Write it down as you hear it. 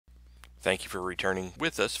Thank you for returning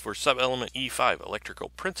with us for Subelement E5 Electrical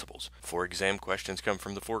Principles. 4 exam questions come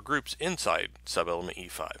from the 4 groups inside Subelement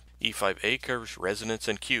E5. E5A covers resonance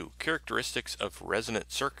and Q, characteristics of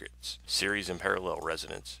resonant circuits, series and parallel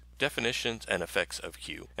resonance, definitions and effects of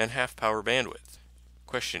Q, and half power bandwidth.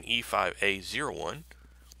 Question E5A01.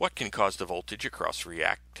 What can cause the voltage across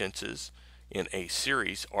reactances in a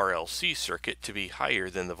series RLC circuit to be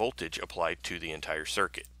higher than the voltage applied to the entire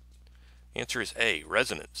circuit? Answer is A,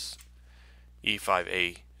 resonance.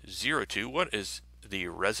 E5A02, what is the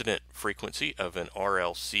resonant frequency of an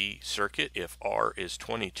RLC circuit if R is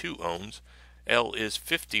 22 ohms, L is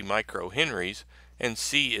 50 microhenries, and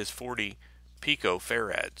C is 40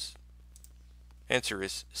 picofarads? Answer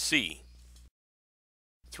is C,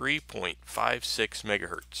 3.56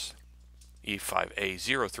 megahertz.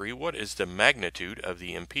 E5A03, what is the magnitude of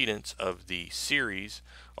the impedance of the series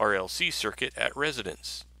RLC circuit at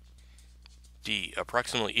resonance? D,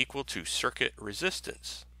 approximately equal to circuit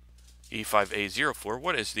resistance. E5A04,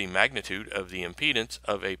 what is the magnitude of the impedance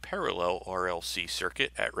of a parallel RLC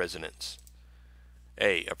circuit at resonance?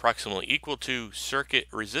 A, approximately equal to circuit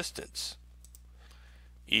resistance.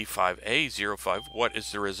 E5A05, what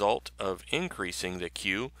is the result of increasing the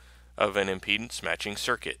Q of an impedance matching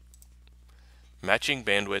circuit? Matching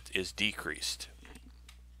bandwidth is decreased.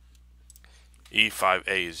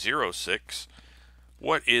 E5A06,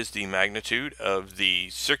 what is the magnitude of the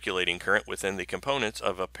circulating current within the components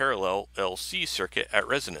of a parallel LC circuit at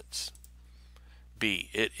resonance? B,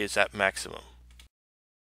 it is at maximum.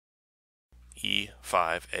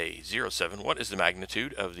 E5A07, what is the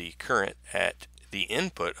magnitude of the current at the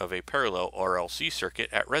input of a parallel RLC circuit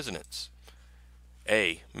at resonance?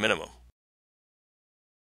 A, minimum.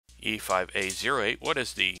 E5A08, what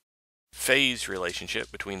is the phase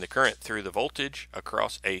relationship between the current through the voltage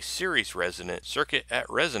across a series resonant circuit at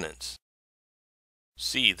resonance?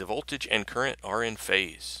 C, the voltage and current are in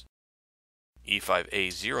phase.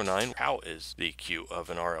 E5A09, how is the Q of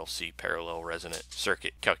an RLC parallel resonant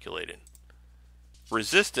circuit calculated?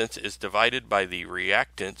 Resistance is divided by the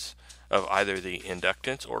reactance of either the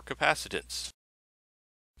inductance or capacitance.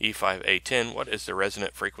 E5A10, what is the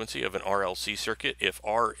resonant frequency of an RLC circuit if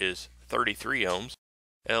R is 33 ohms,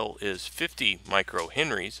 L is 50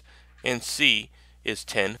 microhenries, and C is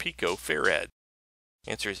 10 picofarads?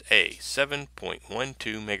 Answer is A, 7.12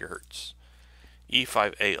 megahertz.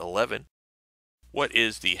 E5A11, what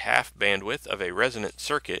is the half bandwidth of a resonant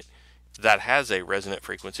circuit that has a resonant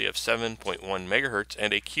frequency of 7.1 megahertz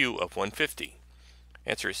and a Q of 150?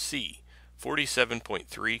 Answer is C,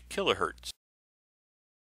 47.3 kilohertz.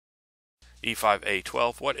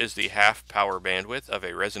 E5A12, what is the half power bandwidth of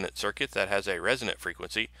a resonant circuit that has a resonant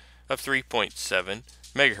frequency of 3.7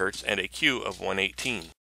 megahertz and a Q of 118?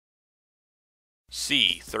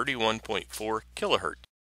 C, 31.4 kilohertz.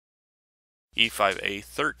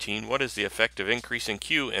 E5A13, what is the effect of increasing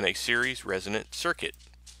Q in a series resonant circuit?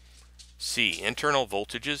 C, internal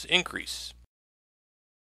voltages increase.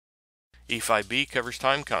 E5B covers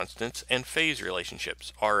time constants and phase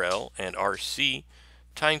relationships, RL and RC,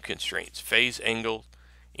 time constraints, phase angle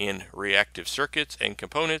in reactive circuits and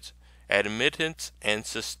components, admittance and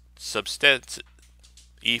substance.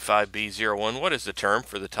 E5B01, what is the term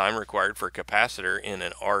for the time required for a capacitor in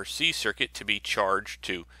an RC circuit to be charged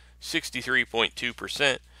to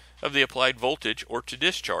 63.2% of the applied voltage or to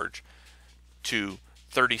discharge to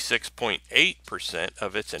 36.8%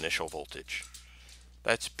 of its initial voltage?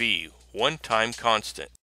 That's B, one time constant.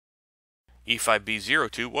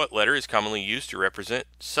 E5B02, what letter is commonly used to represent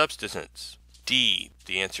substituents? D,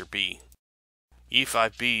 the answer B.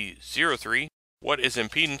 E5B03, what is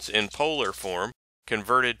impedance in polar form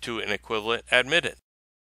converted to an equivalent admittance?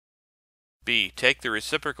 B, take the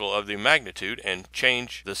reciprocal of the magnitude and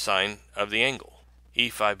change the sign of the angle.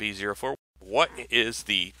 E5B04, what is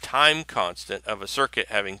the time constant of a circuit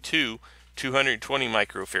having two 220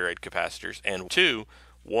 microfarad capacitors and two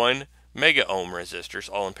 1 mega ohm resistors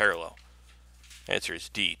all in parallel? Answer is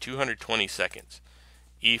D, 220 seconds.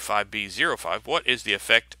 E5B05, what is the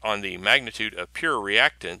effect on the magnitude of pure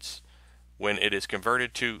reactance when it is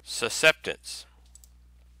converted to susceptance?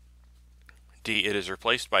 D, it is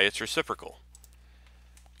replaced by its reciprocal.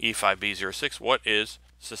 E5B06, what is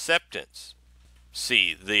susceptance?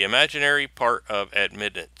 C, the imaginary part of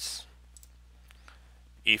admittance.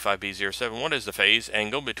 E5B07, what is the phase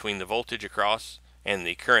angle between the voltage across and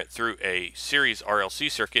the current through a series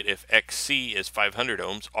RLC circuit if XC is 500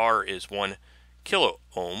 ohms, R is 1 kilo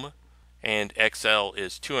ohm, and XL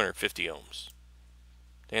is 250 ohms?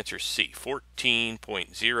 The answer is C,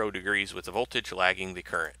 14.0 degrees with the voltage lagging the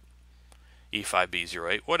current.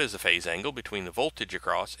 E5B08, what is the phase angle between the voltage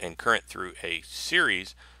across and current through a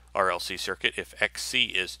series RLC circuit if XC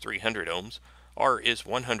is 300 ohms, R is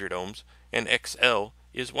 100 ohms, and XL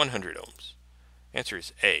is 100 ohms? Answer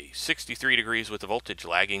is A, 63 degrees with the voltage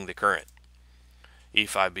lagging the current.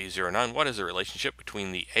 E5B09, what is the relationship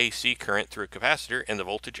between the AC current through a capacitor and the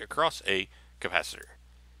voltage across a capacitor?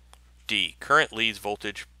 D, current leads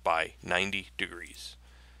voltage by 90 degrees.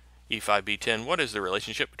 E5B10, what is the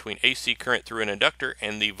relationship between AC current through an inductor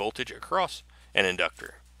and the voltage across an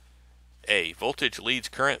inductor? A, voltage leads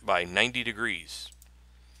current by 90 degrees.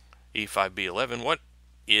 E5B11, what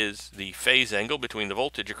is the phase angle between the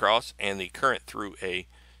voltage across and the current through a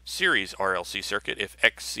series RLC circuit if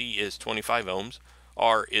XC is 25 ohms,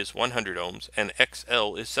 R is 100 ohms, and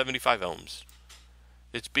XL is 75 ohms?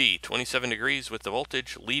 It's B, 27 degrees with the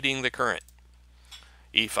voltage leading the current.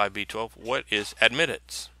 E5B12, what is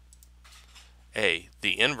admittance? A,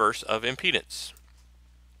 the inverse of impedance.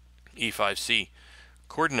 E5C,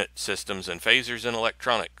 coordinate systems and phasors in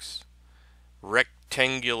electronics.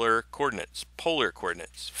 Rectangular coordinates, polar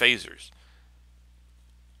coordinates, phasors.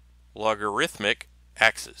 Logarithmic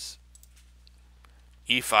axes.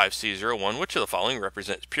 E5C01, which of the following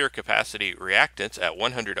represents pure capacity reactance at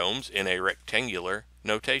 100 ohms in a rectangular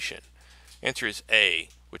notation? Answer is A,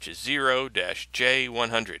 which is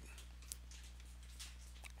 0-J100,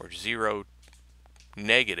 or 0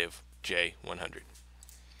 negative J100.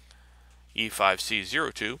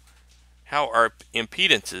 E5C02, how are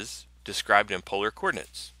impedances described in polar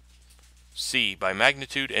coordinates? C, by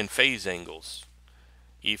magnitude and phase angles.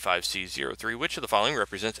 E5C03, which of the following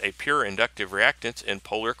represents a pure inductive reactance in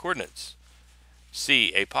polar coordinates?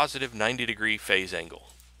 C, a positive 90-degree phase angle.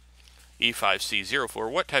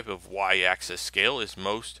 E5C04, what type of y-axis scale is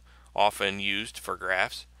most often used for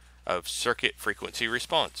graphs of circuit frequency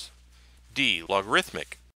response? D,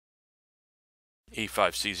 logarithmic.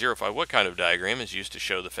 E5C05, what kind of diagram is used to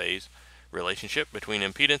show the phase relationship between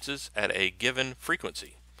impedances at a given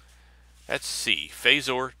frequency? That's C,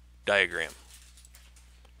 phasor diagram.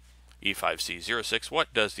 E5C06,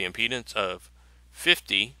 what does the impedance of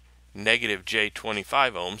 50 negative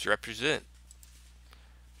J25 ohms represent?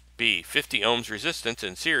 B, 50 ohms resistance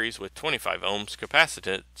in series with 25 ohms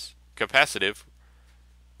capacitive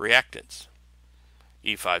reactance.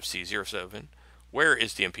 E5C07, where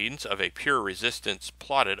is the impedance of a pure resistance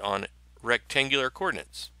plotted on rectangular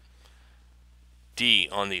coordinates? D,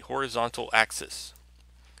 on the horizontal axis.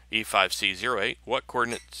 E5C08, what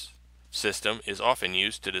coordinates system is often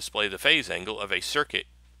used to display the phase angle of a circuit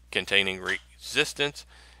containing resistance,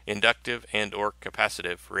 inductive, and or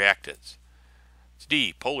capacitive reactance? It's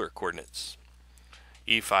D, polar coordinates.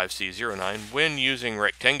 E5C09, when using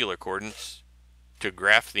rectangular coordinates to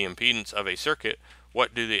graph the impedance of a circuit,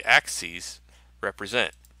 what do the axes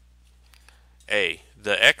represent? A,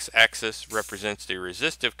 the x-axis represents the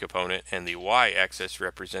resistive component and the y-axis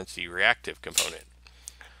represents the reactive component.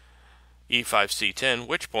 E5C10,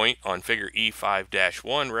 which point on figure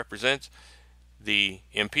E5-1 represents the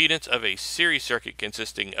impedance of a series circuit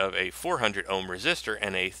consisting of a 400 ohm resistor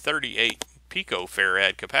and a 38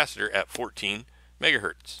 picofarad capacitor at 14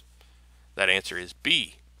 megahertz? That answer is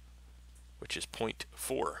B, which is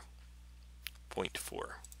 0.4.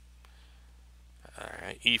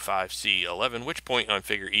 Alright, E5C11, which point on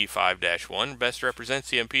figure E5-1 best represents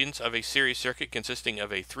the impedance of a series circuit consisting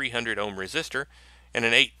of a 300 ohm resistor and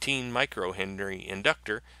an 18 microhenry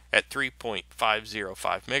inductor at 3.505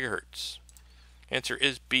 megahertz? Answer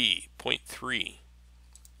is B, 0.3.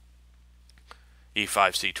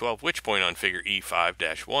 E5C12, which point on figure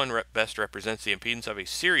E5-1 best represents the impedance of a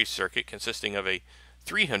series circuit consisting of a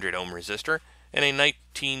 300 ohm resistor and a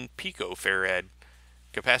 19 picofarad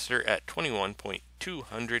capacitor at 21.200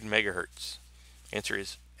 megahertz? Answer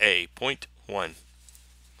is A, 0.1.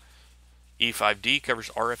 E5D covers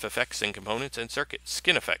RF effects in components and circuits,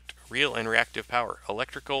 skin effect, real and reactive power,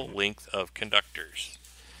 electrical length of conductors.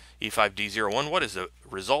 E5D01, what is the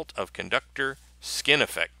result of conductor skin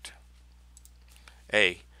effect?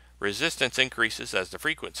 A, resistance increases as the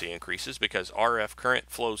frequency increases because RF current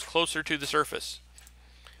flows closer to the surface.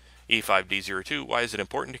 E5D02, why is it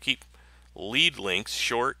important to keep lead lengths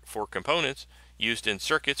short for components used in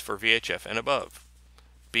circuits for VHF and above?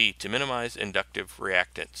 B, to minimize inductive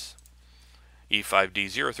reactance.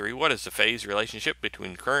 E5D03, what is the phase relationship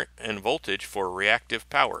between current and voltage for reactive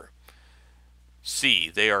power? C,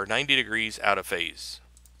 they are 90 degrees out of phase.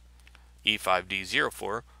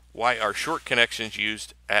 E5D04, why are short connections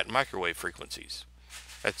used at microwave frequencies?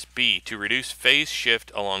 That's B, to reduce phase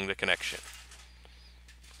shift along the connection.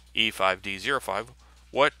 E5D05,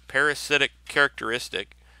 what parasitic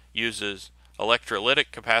characteristic uses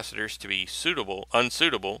electrolytic capacitors to be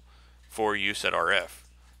unsuitable for use at RF?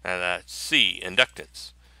 And that's C,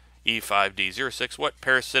 inductance. E5D06, what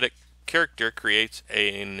parasitic character creates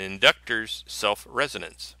an inductor's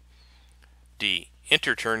self-resonance? D.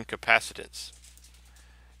 Interturn capacitance.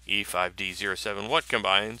 E5D07, what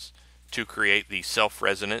combines to create the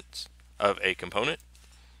self-resonance of a component?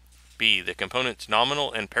 B. The component's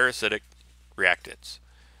nominal and parasitic reactance.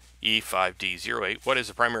 E5D08, what is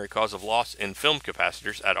the primary cause of loss in film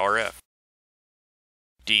capacitors at RF?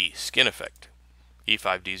 D. Skin effect.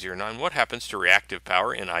 E5D09, what happens to reactive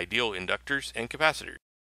power in ideal inductors and capacitors?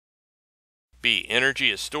 B.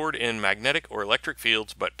 Energy is stored in magnetic or electric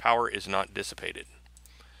fields, but power is not dissipated.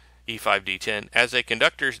 E5D10, as a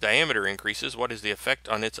conductor's diameter increases, what is the effect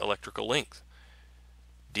on its electrical length?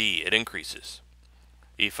 D. It increases.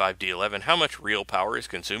 E5D11, how much real power is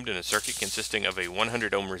consumed in a circuit consisting of a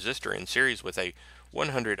 100 ohm resistor in series with a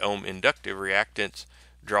 100 ohm inductive reactance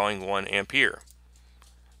drawing 1 ampere?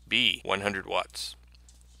 B. 100 watts.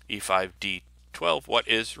 E5D12, what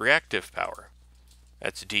is reactive power?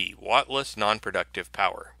 That's D. Wattless non-productive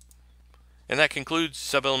power. And that concludes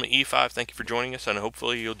subelement E5. Thank you for joining us, and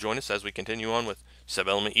hopefully you'll join us as we continue on with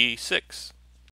subelement E6.